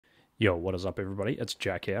Yo, what is up everybody? It's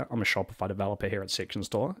Jack here. I'm a Shopify developer here at Section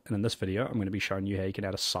Store, and in this video I'm going to be showing you how you can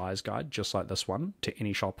add a size guide just like this one to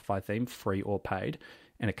any Shopify theme, free or paid,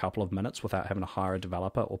 in a couple of minutes without having to hire a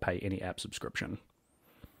developer or pay any app subscription.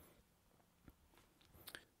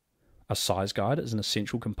 A size guide is an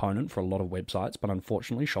essential component for a lot of websites, but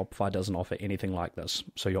unfortunately Shopify doesn't offer anything like this.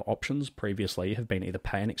 So your options previously have been either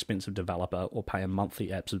pay an expensive developer or pay a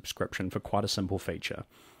monthly app subscription for quite a simple feature.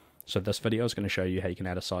 So this video is going to show you how you can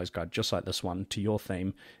add a size guide just like this one to your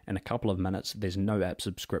theme in a couple of minutes. There's no app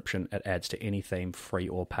subscription. It adds to any theme, free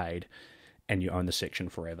or paid, and you own the section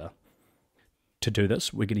forever. To do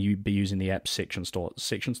this, we're going to be using the app Section Store.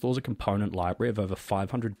 Section Store is a component library of over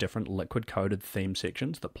 500 different liquid-coded theme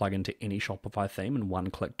sections that plug into any Shopify theme in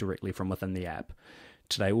one click directly from within the app.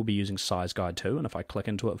 Today we'll be using Size Guide 2, and if I click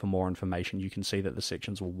into it for more information, you can see that the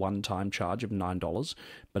sections will one-time charge of $9,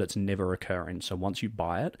 but it's never recurring. So once you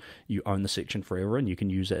buy it, you own the section forever, and you can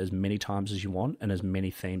use it as many times as you want and as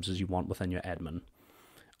many themes as you want within your admin.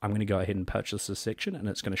 I'm going to go ahead and purchase this section, and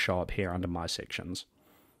it's going to show up here under My Sections.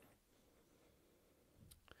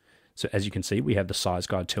 So as you can see, we have the Size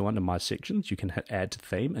Guide 2 under My Sections. You can hit Add to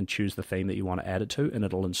Theme and choose the theme that you want to add it to, and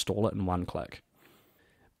it'll install it in one click.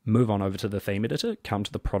 Move on over to the theme editor, come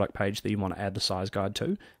to the product page that you want to add the size guide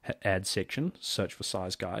to, hit Add Section, search for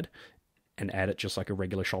Size Guide, and add it just like a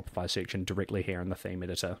regular Shopify section directly here in the theme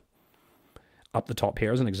editor. Up the top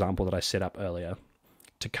here is an example that I set up earlier.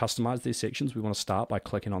 To customize these sections, we want to start by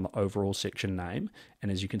clicking on the overall section name,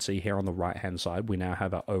 and as you can see here on the right hand side, we now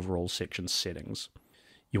have our overall section settings.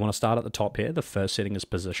 You want to start at the top here. The first setting is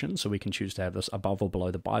position, so we can choose to have this above or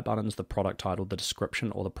below the buy buttons, the product title, the description,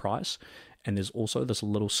 or the price. And there's also this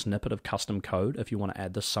little snippet of custom code if you want to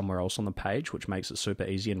add this somewhere else on the page, which makes it super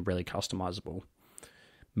easy and really customizable.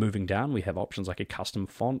 Moving down, we have options like a custom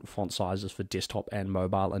font sizes for desktop and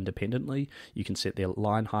mobile independently. You can set the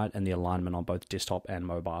line height and the alignment on both desktop and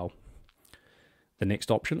mobile. The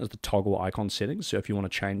next option is the toggle icon settings. So if you want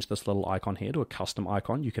to change this little icon here to a custom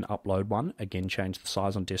icon, you can upload one, again change the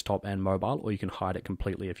size on desktop and mobile, or you can hide it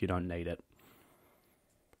completely if you don't need it.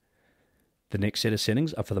 The next set of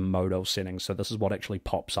settings are for the modal settings. So this is what actually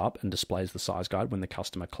pops up and displays the size guide when the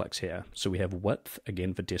customer clicks here. So we have width,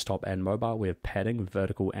 again for desktop and mobile. We have padding,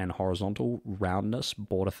 vertical and horizontal, roundness,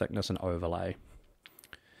 border thickness, and overlay.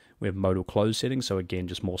 We have modal close settings. So again,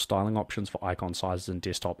 just more styling options for icon sizes in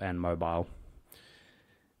desktop and mobile.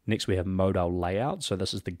 Next, we have modal layout. So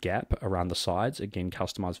this is the gap around the sides, again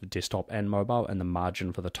customized for desktop and mobile, and the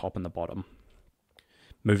margin for the top and the bottom.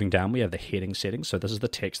 Moving down, we have the heading settings. So this is the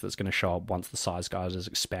text that's going to show up once the size guide is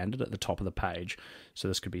expanded at the top of the page. So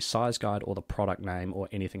this could be size guide or the product name or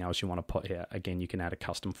anything else you want to put here. Again, you can add a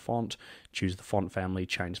custom font, choose the font family,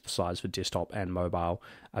 change the size for desktop and mobile,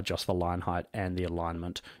 adjust the line height and the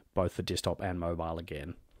alignment, both for desktop and mobile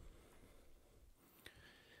again.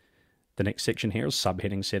 The next section here is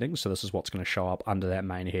subheading settings, so this is what's going to show up under that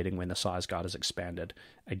main heading when the size guide is expanded.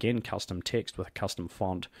 Again, custom text with a custom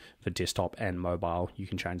font for desktop and mobile. You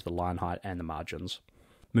can change the line height and the margins.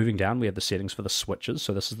 Moving down, we have the settings for the switches,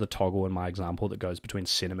 so this is the toggle in my example that goes between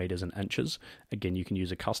centimeters and inches. Again, you can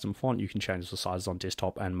use a custom font, you can change the sizes on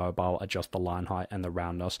desktop and mobile, adjust the line height and the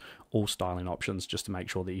roundness, all styling options just to make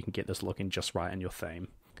sure that you can get this looking just right in your theme.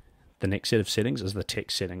 The next set of settings is the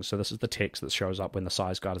text settings. So this is the text that shows up when the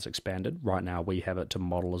size guide is expanded. Right now we have it to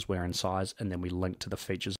model as where in size, and then we link to the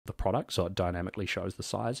features of the product so it dynamically shows the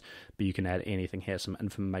size. But you can add anything here, some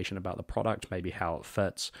information about the product, maybe how it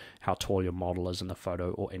fits, how tall your model is in the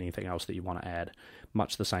photo, or anything else that you want to add.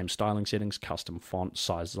 Much the same styling settings, custom font,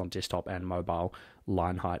 sizes on desktop and mobile,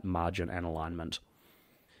 line height, margin, and alignment.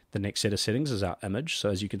 The next set of settings is our image. So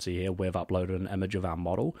as you can see here, we've uploaded an image of our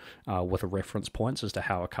model with a reference points as to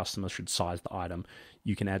how a customer should size the item.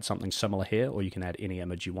 You can add something similar here, or you can add any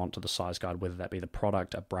image you want to the size guide, whether that be the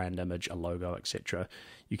product, a brand image, a logo, etc.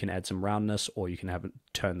 You can add some roundness, or you can have it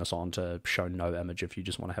turn this on to show no image if you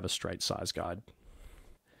just want to have a straight size guide.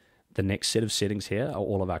 The next set of settings here are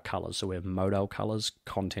all of our colors. So we have modal colors,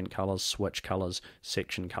 content colors, switch colors,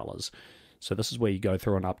 section colors. So this is where you go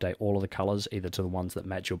through and update all of the colors, either to the ones that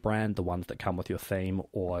match your brand, the ones that come with your theme,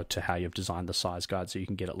 or to how you've designed the size guide so you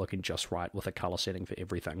can get it looking just right with a color setting for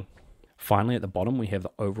everything. Finally, at the bottom, we have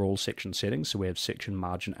the overall section settings. So we have section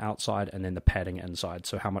margin outside and then the padding inside.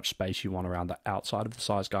 So how much space you want around the outside of the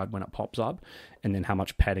size guide when it pops up, and then how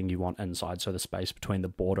much padding you want inside. So the space between the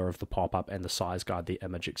border of the pop-up and the size guide, the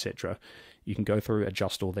image, etc. You can go through,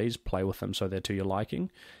 adjust all these, play with them so they're to your liking.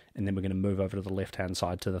 And then we're going to move over to the left-hand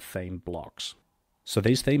side to the theme blocks. So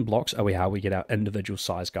these theme blocks are how we get our individual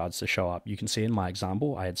size guides to show up. You can see in my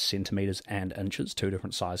example, I had centimeters and inches, two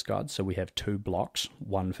different size guides. So we have two blocks,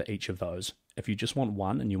 one for each of those. If you just want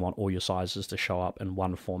one and you want all your sizes to show up in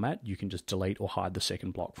one format, you can just delete or hide the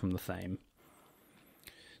second block from the theme.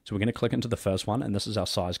 So we're going to click into the first one, and this is our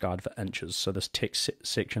size guide for inches. So this text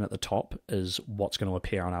section at the top is what's going to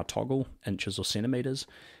appear on our toggle, inches or centimeters.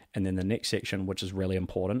 And then the next section, which is really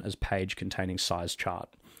important, is page containing size chart.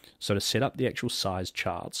 So to set up the actual size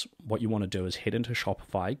charts, what you want to do is head into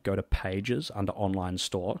Shopify, go to Pages under Online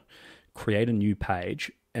Store, create a new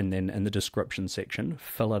page, and then in the description section,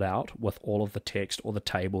 fill it out with all of the text or the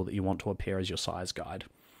table that you want to appear as your size guide.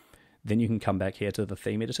 Then you can come back here to the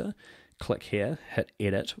theme editor, click here, hit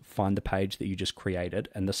edit, find the page that you just created,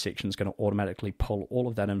 and this section is going to automatically pull all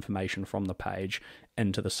of that information from the page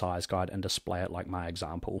into the size guide and display it like my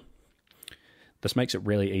example. This makes it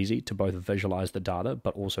really easy to both visualize the data,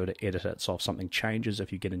 but also to edit it. So if something changes,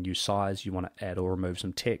 if you get a new size, you want to add or remove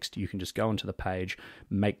some text, you can just go into the page,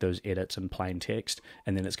 make those edits in plain text,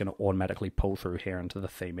 and then it's going to automatically pull through here into the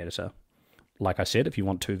theme editor. Like I said, if you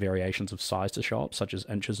want two variations of size to show up, such as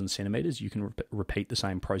inches and centimeters, you can repeat the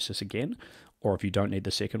same process again. Or if you don't need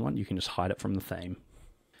the second one, you can just hide it from the theme.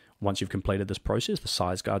 Once you've completed this process, the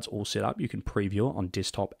size guide's all set up. You can preview it on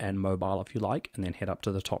desktop and mobile if you like, and then head up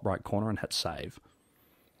to the top right corner and hit save.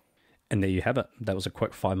 And there you have it. That was a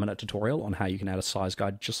quick 5-minute tutorial on how you can add a size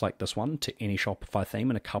guide just like this one to any Shopify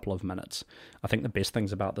theme in a couple of minutes. I think the best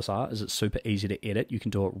things about this is it's super easy to edit. You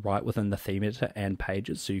can do it right within the theme editor and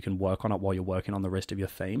pages, so you can work on it while you're working on the rest of your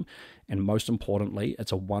theme. And most importantly,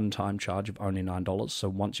 it's a one-time charge of only $9. So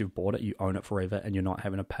once you've bought it, you own it forever and you're not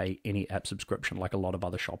having to pay any app subscription like a lot of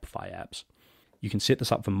other Shopify apps. You can set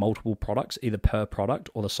this up for multiple products, either per product,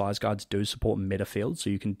 or the size guides do support meta fields, so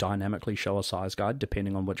you can dynamically show a size guide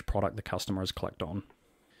depending on which product the customer has clicked on.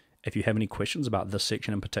 If you have any questions about this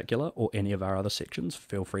section in particular, or any of our other sections,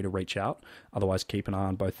 feel free to reach out. Otherwise, keep an eye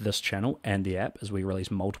on both this channel and the app as we release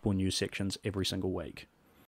multiple new sections every single week.